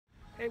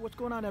Hey, what's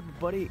going on,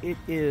 everybody? It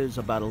is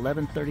about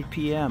 11:30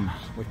 p.m.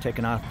 We're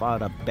taking off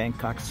out of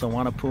Bangkok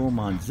Suvarnabhumi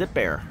on Zip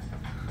Air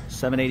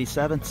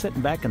 787,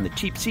 sitting back in the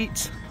cheap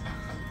seats.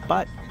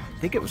 But I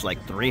think it was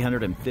like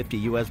 350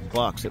 US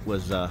bucks. It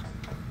was a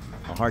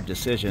hard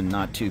decision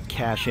not to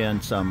cash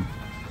in some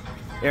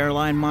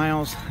airline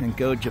miles and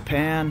go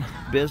Japan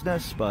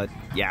business, but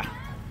yeah,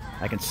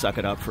 I can suck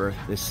it up for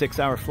this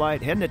 6-hour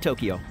flight heading to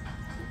Tokyo.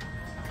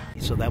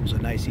 So that was a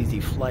nice easy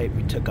flight.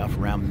 We took off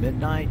around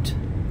midnight.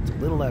 It's a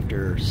little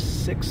after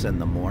 6 in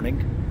the morning.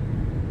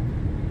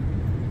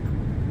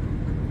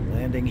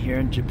 Landing here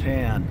in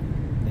Japan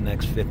in the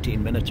next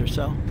 15 minutes or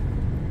so.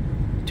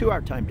 2-hour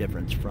time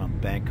difference from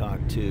Bangkok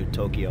to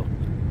Tokyo.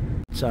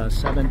 It's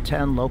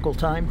 7:10 local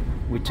time.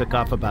 We took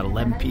off about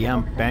 11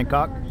 p.m.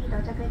 Bangkok.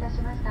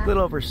 A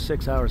little over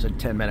 6 hours and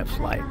 10-minute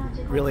flight.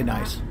 Really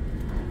nice.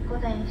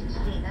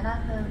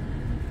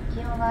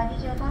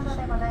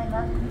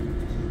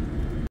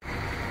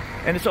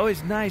 And it's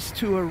always nice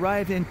to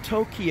arrive in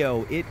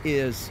Tokyo. It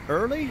is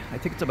early. I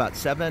think it's about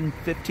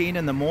 7:15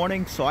 in the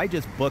morning. So I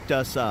just booked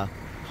us a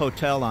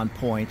hotel on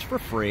points for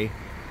free.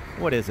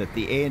 What is it?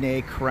 The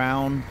ANA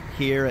Crown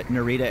here at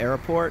Narita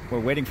Airport.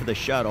 We're waiting for the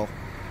shuttle.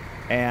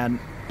 And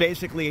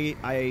basically,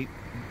 I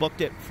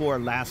booked it for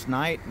last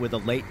night with a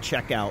late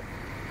checkout.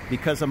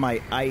 Because of my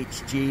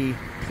IHG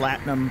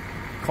Platinum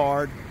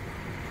card,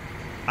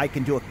 I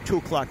can do a 2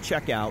 o'clock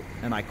checkout.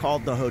 And I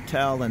called the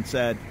hotel and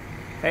said,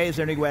 hey, is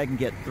there any way I can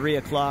get 3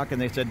 o'clock? And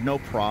they said, no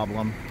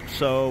problem.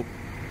 So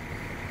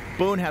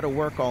Boon had to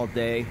work all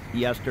day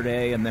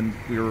yesterday, and then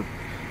we were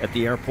at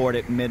the airport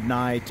at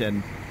midnight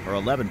or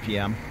 11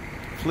 p.m.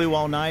 Flew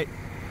all night.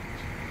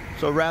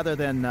 So rather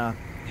than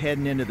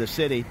heading into the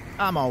city,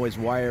 I'm always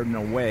wired and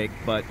awake,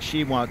 but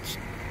she wants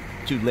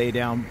to lay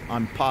down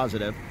on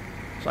positive.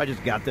 So I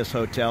just got this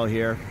hotel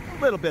here.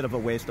 A little bit of a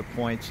waste of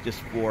points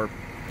just for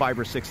 5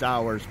 or 6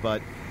 hours,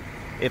 but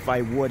if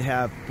I would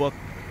have booked,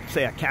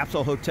 say, a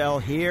capsule hotel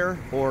here,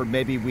 or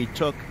maybe we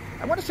took,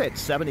 I want to say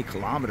it's 70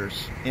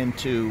 kilometers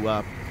into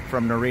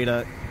from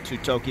Narita to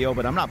Tokyo,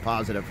 but I'm not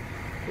positive.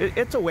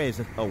 It's a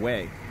ways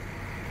away.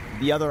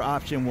 The other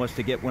option was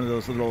to get one of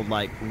those little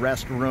like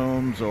rest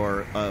rooms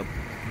or a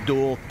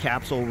dual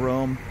capsule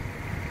room.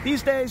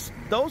 These days,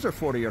 those are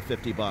 40 or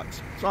 50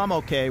 bucks. So I'm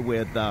okay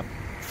with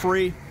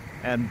free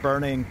and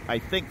burning, I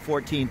think,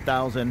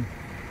 14,000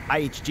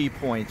 IHG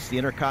points, the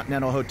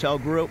Intercontinental Hotel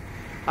Group.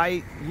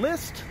 I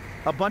list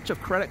a bunch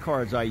of credit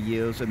cards I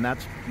use, and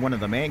that's one of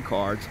the main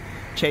cards.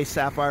 Chase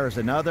Sapphire is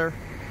another.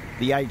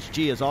 The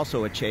IHG is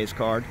also a Chase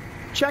card.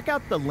 Check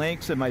out the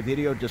links in my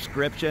video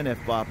description if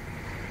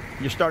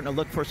you're starting to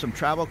look for some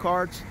travel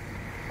cards.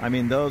 I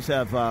mean, those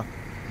have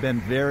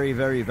been very,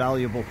 very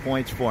valuable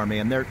points for me,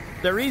 and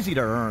they're easy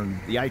to earn,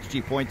 the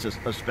IHG points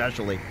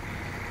especially.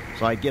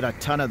 So I get a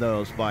ton of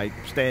those by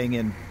staying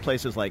in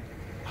places like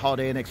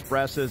Holiday Inn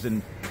Expresses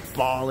in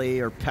Bali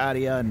or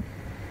Pattaya, and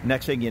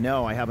next thing you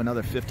know, I have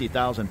another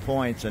 50,000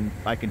 points, and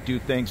I can do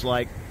things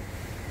like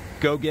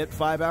go get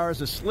 5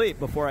 hours of sleep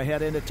before I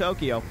head into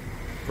Tokyo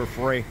for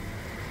free.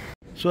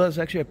 So that's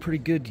actually a pretty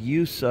good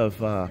use of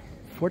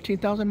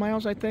 14,000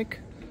 miles, I think.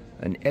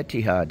 An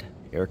Etihad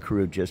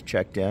aircrew just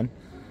checked in,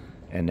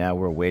 and now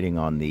we're waiting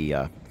on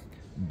the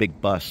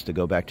big bus to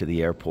go back to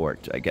the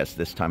airport. I guess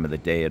this time of the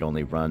day it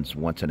only runs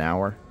once an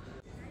hour.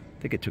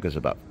 I think it took us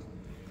about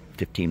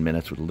 15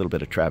 minutes with a little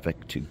bit of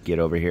traffic to get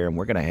over here, and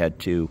we're going to head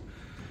to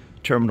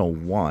Terminal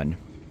 1.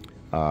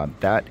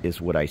 That is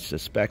what I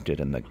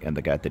suspected, and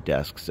the guy at the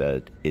desk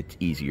said it's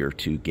easier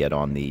to get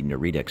on the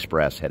Narita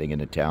Express heading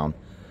into town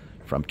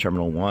from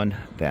Terminal 1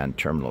 than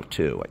Terminal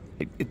 2.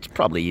 It's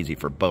probably easy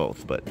for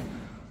both, but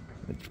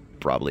it's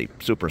probably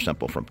super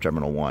simple from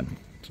Terminal 1.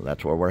 So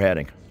that's where we're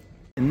heading.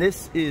 And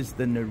this is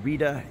the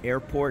Narita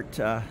Airport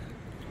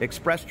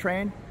Express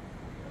train.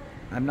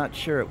 I'm not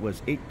sure, it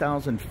was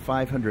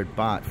 8,500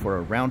 baht for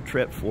a round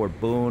trip for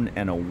Boon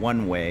and a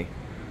one-way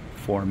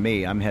for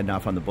me. I'm heading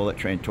off on the bullet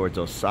train towards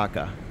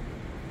Osaka,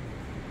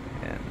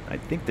 and I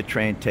think the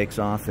train takes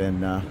off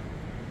in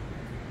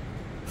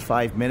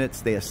 5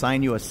 minutes. They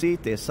assign you a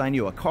seat, they assign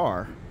you a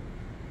car.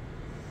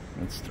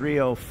 It's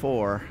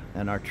 3:04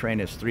 and our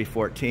train is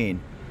 3:14,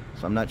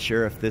 so I'm not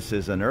sure if this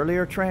is an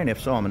earlier train. If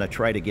so, I'm going to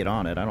try to get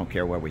on it. I don't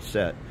care where we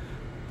sit.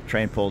 The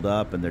train pulled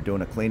up and they're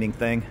doing a cleaning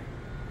thing.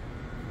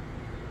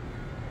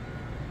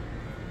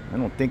 I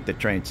don't think the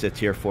train sits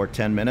here for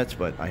 10 minutes,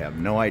 but I have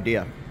no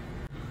idea.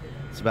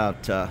 It's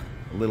about a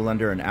little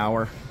under an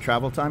hour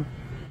travel time.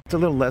 It's a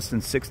little less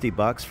than 60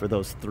 bucks for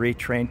those 3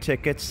 train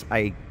tickets.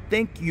 I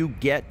think you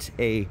get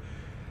in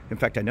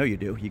fact, I know you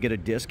do, you get a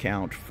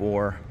discount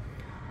for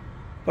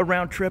a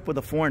round trip with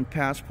a foreign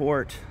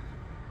passport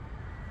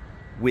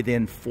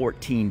within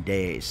 14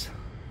 days.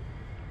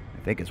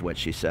 I think is what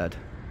she said.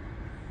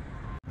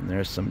 And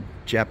there's some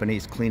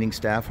Japanese cleaning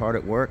staff hard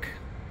at work,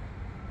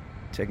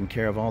 taking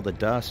care of all the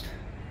dust.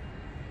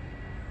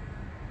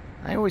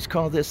 I always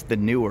call this the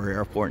newer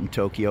airport in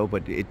Tokyo,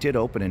 but it did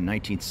open in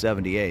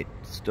 1978.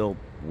 Still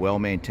well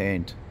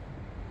maintained.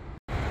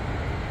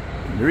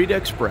 Narita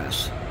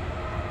Express.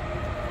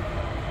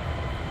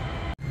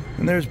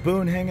 And there's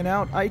Boon hanging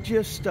out. I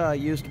just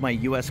used my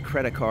U.S.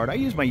 credit card. I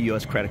use my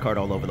U.S. credit card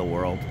all over the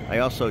world. I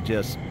also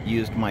just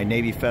used my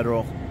Navy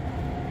Federal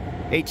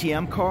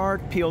ATM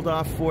card, peeled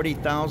off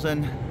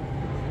 40,000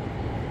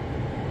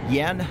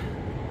 yen.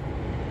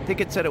 I think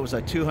it said it was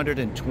a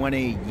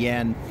 220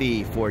 yen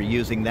fee for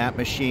using that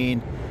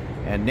machine.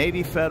 And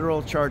Navy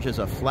Federal charges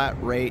a flat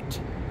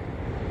rate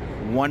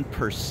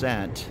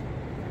 1%.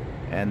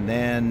 And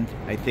then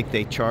I think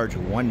they charge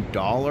 $1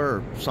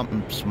 or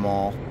something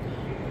small,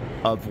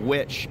 of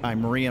which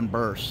I'm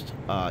reimbursed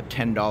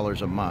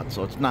 $10 a month.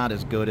 So it's not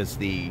as good as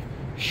the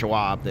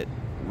Schwab that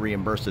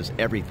reimburses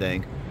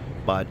everything,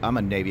 but I'm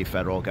a Navy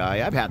Federal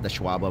guy. I've had the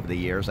Schwab over the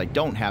years. I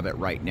don't have it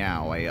right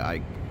now.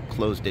 I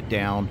closed it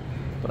down,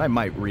 but I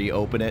might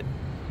reopen it.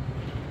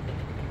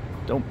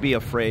 Don't be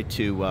afraid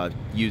to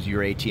use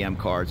your ATM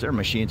cards. There are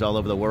machines all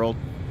over the world.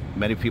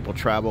 Many people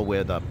travel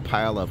with a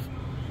pile of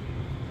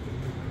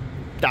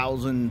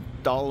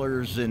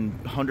 $1,000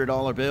 and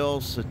 $100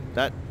 bills.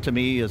 That to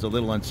me is a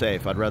little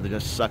unsafe. I'd rather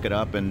just suck it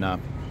up and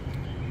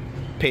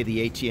pay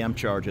the ATM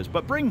charges.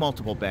 But bring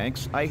multiple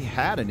banks. I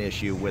had an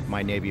issue with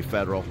my Navy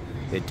Federal.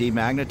 It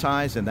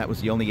demagnetized, and that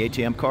was the only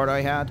ATM card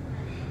I had.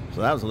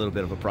 So that was a little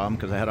bit of a problem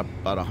because I had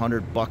about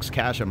 $100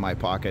 cash in my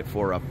pocket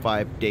for a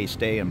 5-day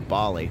stay in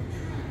Bali.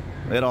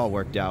 It all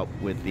worked out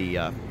with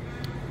the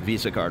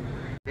Visa card.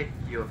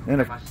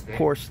 And of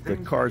course, the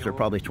cars are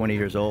probably 20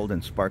 years old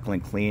and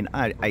sparkling clean.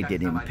 I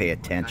didn't even pay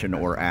attention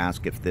or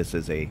ask if this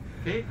is a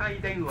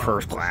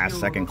first class,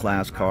 second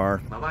class car.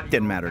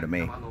 Didn't matter to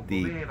me.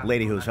 The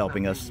lady who was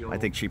helping us, I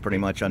think she pretty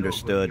much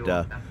understood,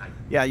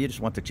 yeah, you just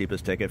want the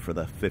cheapest ticket for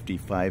the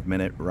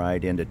 55-minute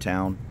ride into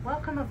town.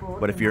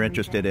 But if you're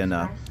interested in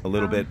a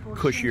little bit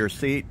cushier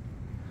seat,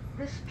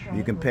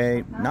 you can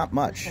pay not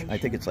much. I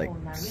think it's like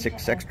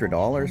 $6 extra.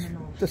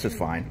 This is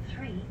fine.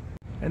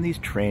 And these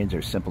trains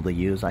are simple to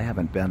use. I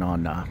haven't been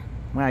on,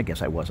 well, I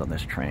guess I was on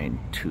this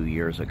train 2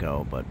 years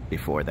ago, but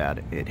before that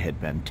it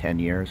had been 10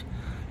 years.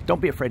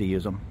 Don't be afraid to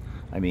use them.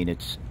 I mean,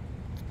 it's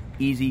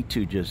easy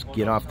to just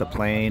get off the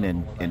plane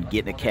and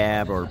get in a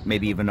cab, or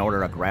maybe even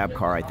order a Grab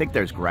car. I think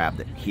there's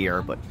Grab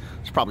here, but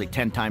it's probably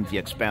 10 times the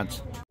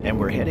expense. And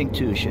we're heading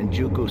to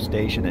Shinjuku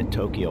Station in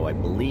Tokyo. I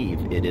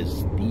believe it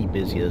is the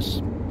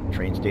busiest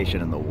train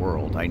station in the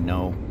world. I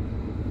know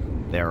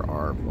there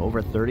are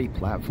over 30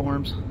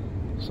 platforms.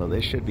 So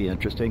this should be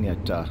interesting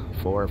at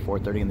 4 or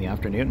 4:30 in the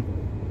afternoon.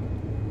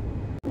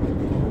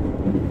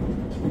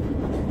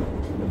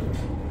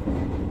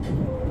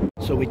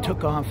 So we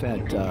took off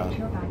at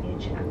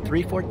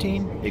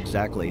 3:14,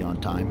 exactly on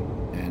time,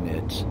 and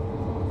it's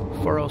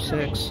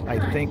 4:06, I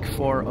think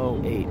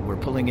 4:08. We're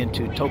pulling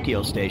into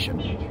Tokyo Station.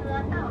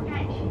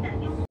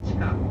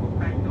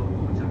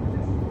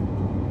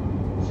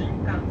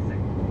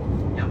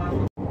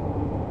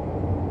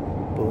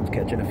 Boon's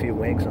catching a few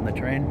winks on the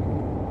train.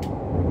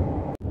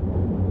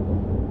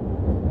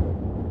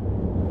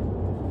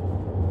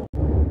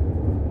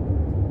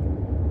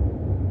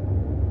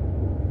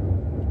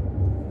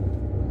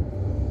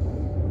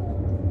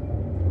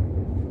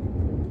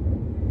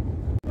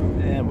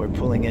 We're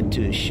pulling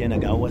into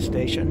Shinagawa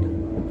Station.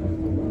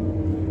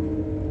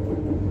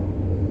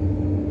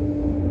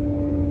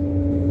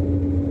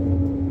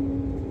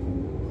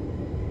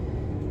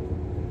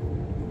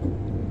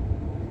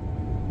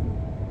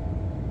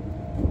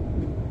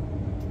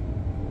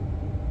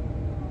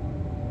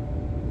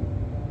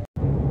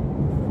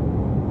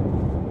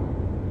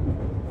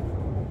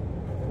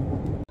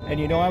 And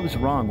you know, I was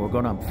wrong. We're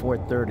going on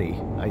 4:30.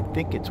 I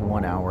think it's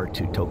 1 hour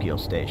to Tokyo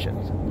Station,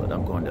 but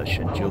I'm going to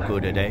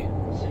Shinjuku today.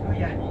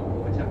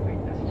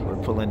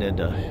 We're pulling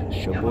into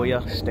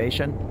Shibuya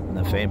Station,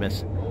 the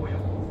famous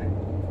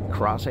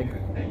crossing.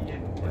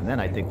 And then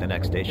I think the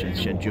next station is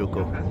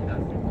Shinjuku.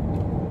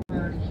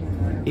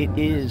 It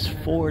is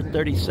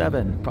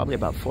 4:37, probably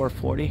about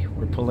 4:40.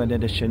 We're pulling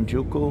into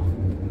Shinjuku.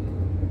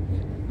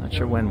 Not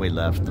sure when we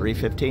left,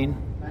 3:15.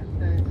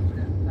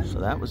 So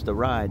that was the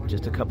ride,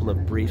 just a couple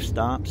of brief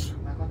stops,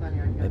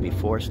 maybe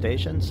 4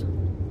 stations.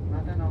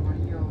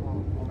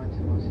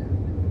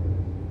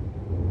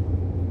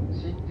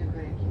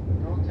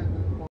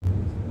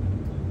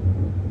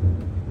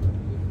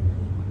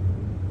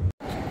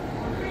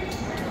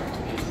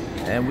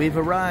 And we've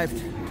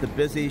arrived at the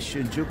busy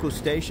Shinjuku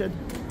Station.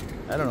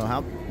 I don't know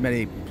how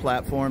many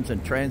platforms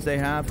and trains they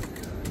have,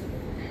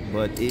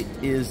 but it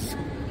is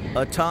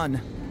a ton.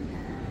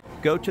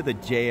 Go to the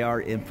JR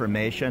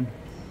information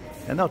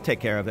and they'll take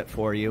care of it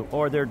for you,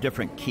 or there are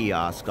different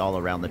kiosks all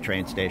around the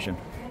train station.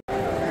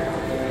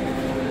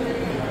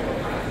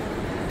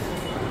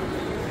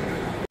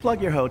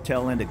 Plug your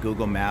hotel into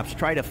Google Maps.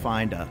 Try to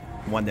find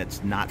one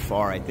that's not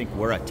far. I think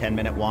we're a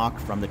 10-minute walk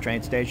from the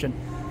train station.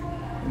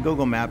 And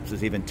Google Maps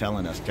is even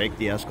telling us, take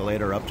the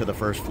escalator up to the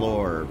first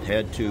floor, or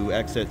head to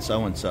exit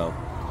so-and-so.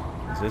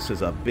 This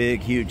is a big,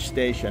 huge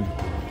station.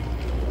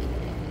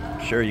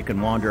 Sure, you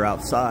can wander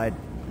outside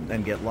and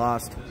then get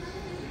lost.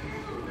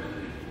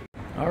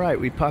 All right,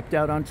 we popped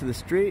out onto the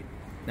street.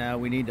 Now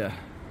we need to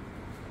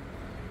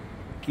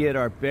get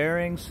our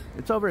bearings.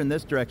 It's over in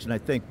this direction, I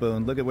think,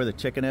 Boon. Look at where the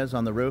chicken is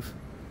on the roof.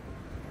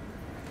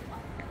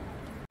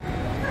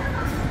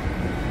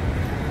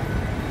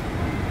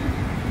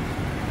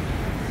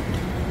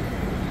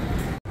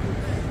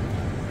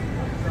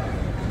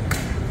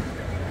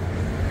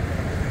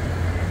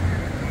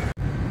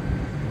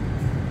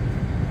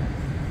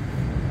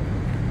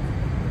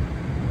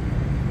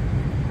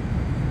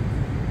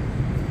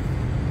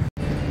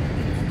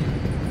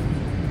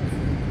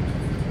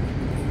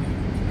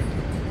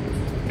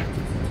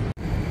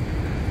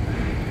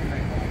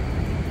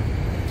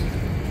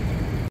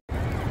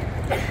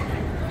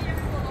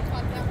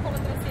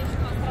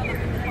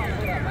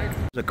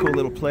 There's a cool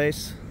little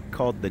place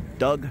called the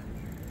Doug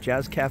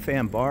Jazz Cafe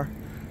and Bar.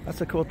 That's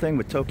the cool thing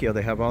with Tokyo.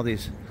 They have all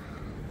these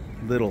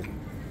little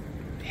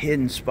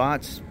hidden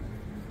spots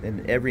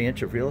in every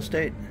inch of real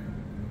estate.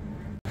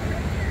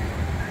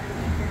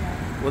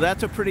 Well,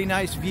 that's a pretty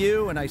nice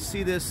view, and I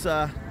see this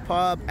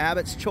pub,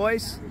 Abbott's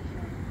Choice,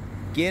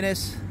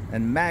 Guinness,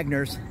 and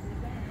Magners.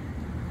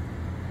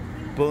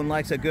 Boone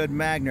likes a good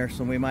Magner,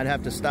 so we might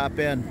have to stop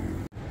in.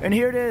 And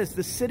here it is,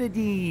 the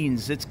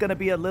Citadines. It's going to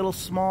be a little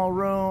small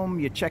room.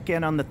 You check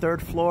in on the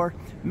 3rd floor.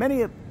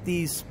 Many of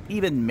these,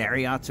 even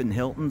Marriott's and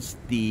Hilton's,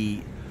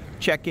 the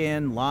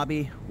check-in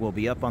lobby will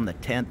be up on the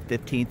 10th,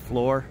 15th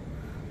floor,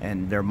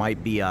 and there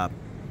might be a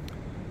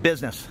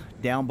business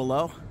down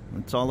below.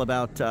 It's all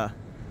about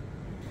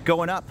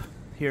going up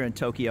here in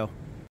Tokyo.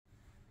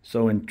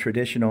 So in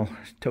traditional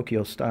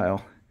Tokyo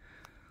style,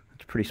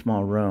 it's a pretty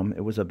small room.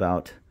 It was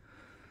about,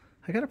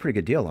 I got a pretty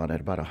good deal on it,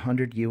 about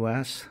 100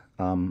 US.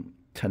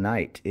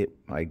 Tonight,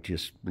 I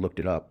just looked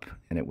it up,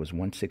 and it was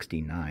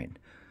 169.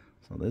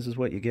 So this is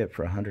what you get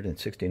for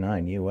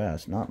 169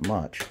 US. Not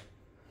much.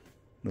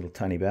 Little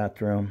tiny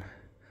bathroom.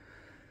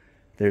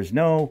 There's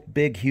no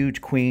big,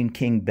 huge queen,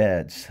 king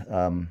beds.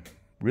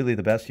 Really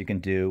the best you can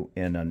do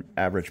in an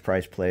average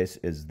price place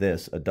is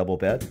this, a double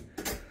bed.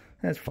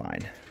 That's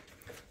fine.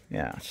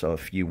 Yeah, so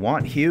if you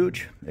want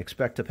huge,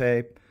 expect to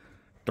pay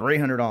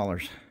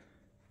 $300.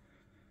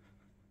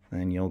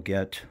 Then you'll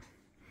get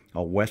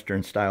a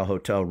Western style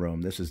hotel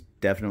room. This is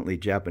definitely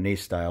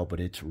Japanese style, but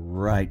it's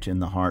right in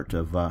the heart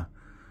of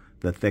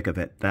the thick of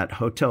it. That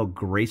Hotel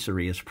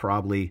Gracery is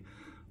probably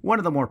one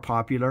of the more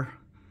popular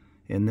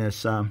in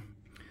this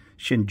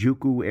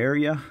Shinjuku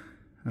area,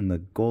 and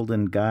the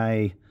Golden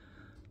Guy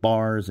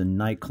bars and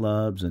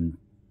nightclubs and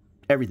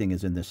everything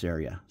is in this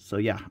area. So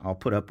yeah, I'll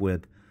put up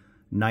with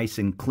nice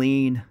and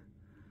clean,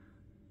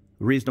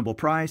 reasonable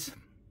price,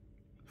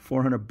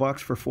 $400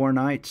 for 4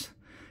 nights.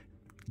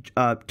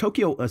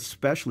 Tokyo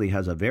especially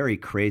has a very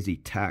crazy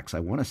tax. I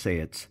want to say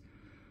it's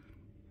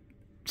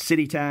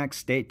city tax,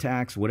 state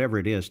tax, whatever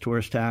it is,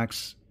 tourist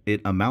tax.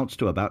 It amounts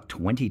to about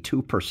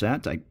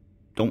 22%. I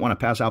don't want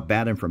to pass out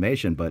bad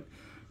information, but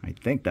I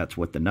think that's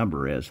what the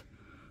number is.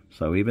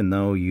 So even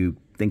though you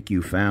think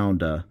you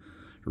found a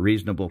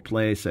reasonable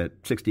place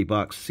at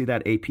 $60, see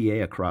that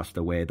APA across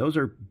the way? Those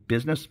are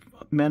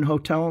businessmen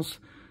hotels.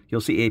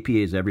 You'll see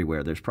APAs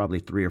everywhere. There's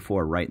probably 3 or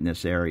 4 right in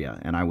this area.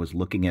 And I was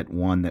looking at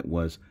one that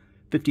was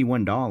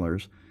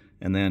 $51,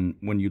 and then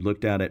when you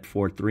looked at it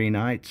for 3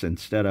 nights,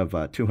 instead of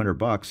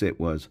 $200, it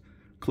was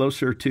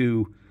closer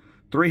to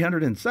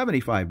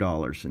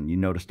 $375, and you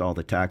noticed all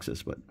the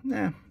taxes. But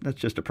that's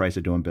just the price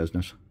of doing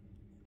business.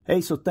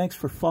 Hey, so thanks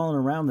for following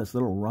around this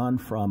little run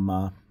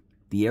from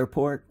the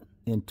airport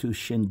into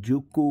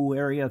Shinjuku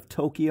area of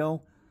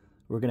Tokyo.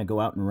 We're going to go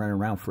out and run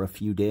around for a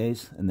few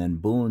days, and then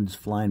Boone's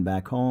flying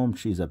back home.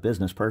 She's a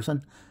business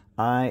person.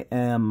 I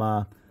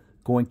am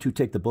going to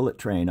take the bullet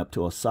train up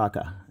to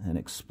Osaka and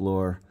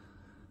explore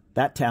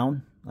that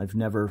town. I've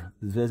never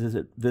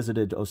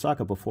visited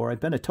Osaka before.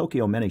 I've been to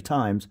Tokyo many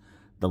times.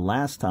 The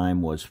last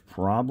time was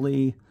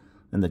probably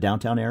in the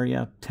downtown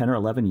area 10 or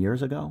 11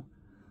 years ago,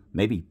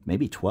 maybe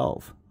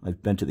 12.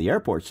 I've been to the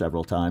airport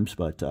several times,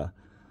 but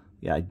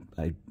yeah,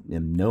 I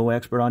am no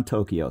expert on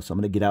Tokyo, so I'm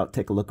going to get out,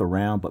 take a look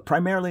around. But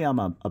primarily, I'm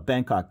a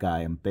Bangkok guy.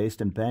 I'm based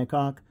in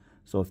Bangkok,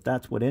 so if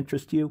that's what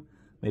interests you,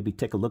 maybe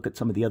take a look at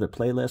some of the other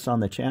playlists on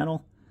the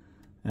channel.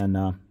 And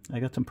I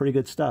got some pretty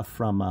good stuff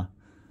from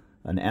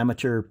an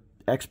amateur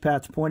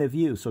expat's point of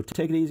view. So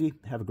take it easy.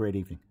 Have a great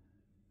evening.